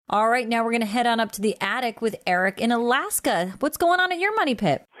All right, now we're going to head on up to the attic with Eric in Alaska. What's going on at your money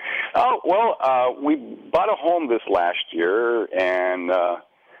pit? Oh, well, we bought a home this last year, and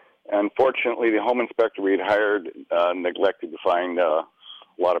unfortunately the home inspector we had hired neglected to find a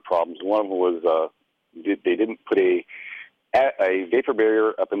lot of problems. One of them was they didn't put a vapor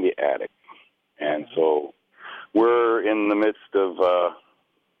barrier up in the attic. And so we're in the midst of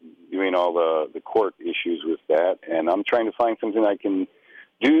doing all the court issues with that, and I'm trying to find something I can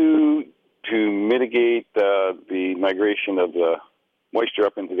do to mitigate the migration of the moisture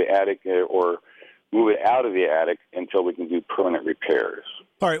up into the attic or move it out of the attic until we can do permanent repairs.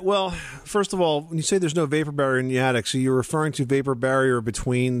 All right. Well, first of all, when you say there's no vapor barrier in the attic, so you're referring to vapor barrier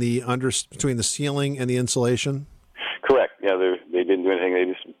between the ceiling and the insulation? Correct. Yeah, they didn't do anything. They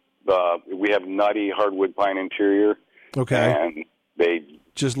just we have knotty hardwood pine interior. Okay. And they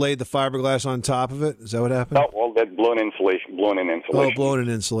just laid the fiberglass on top of it? Is that what happened? Oh, well, that blown in insulation. Oh, blown in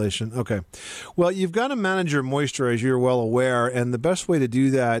insulation. Okay. Well, you've got to manage your moisture, as you're well aware, and the best way to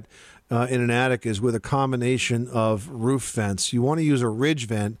do that in an attic is with a combination of roof vents. You want to use a ridge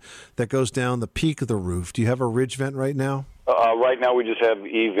vent that goes down the peak of the roof. Do you have a ridge vent right now? Right now we just have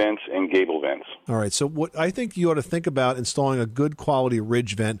E-vents and gable vents. All right. So what I think you ought to think about installing a good quality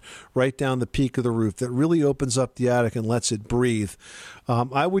ridge vent right down the peak of the roof that really opens up the attic and lets it breathe.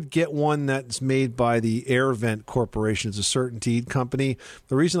 I would get one that's made by the Air Vent Corporation. It's a CertainTeed company.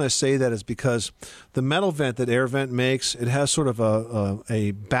 The reason I say that is because the metal vent that Air Vent makes, it has sort of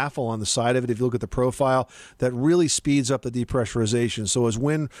a baffle on the side of it, if you look at the profile, that really speeds up the depressurization. So as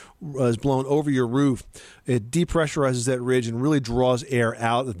wind is blown over your roof, it depressurizes that ridge and really draws air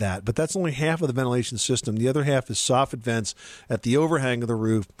out of that. But that's only half of the ventilation system. The other half is soffit vents at the overhang of the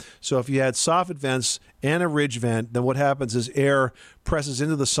roof. So if you had soffit vents and a ridge vent, then what happens is air presses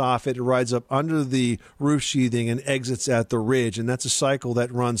into the soffit, it rides up under the roof sheathing and exits at the ridge. And that's a cycle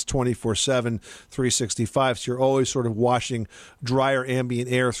that runs 24/7, 365. So you're always sort of washing drier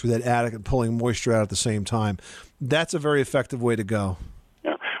ambient air through that attic and pulling moisture out at the same time. That's a very effective way to go.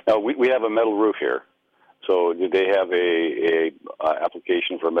 Yeah. Now, we have a metal roof here. So did they have a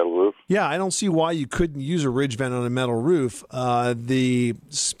application for a metal roof? Yeah, I don't see why you couldn't use a ridge vent on a metal roof. The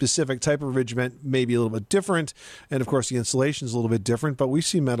specific type of ridge vent may be a little bit different, and of course the insulation is a little bit different. But we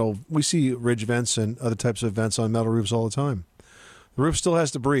see ridge vents and other types of vents on metal roofs all the time. The roof still has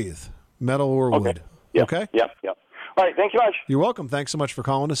to breathe, metal or wood. Yep. Okay. Yep. All right. Thank you much. You're welcome. Thanks so much for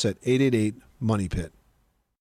calling us at 888 Money Pit.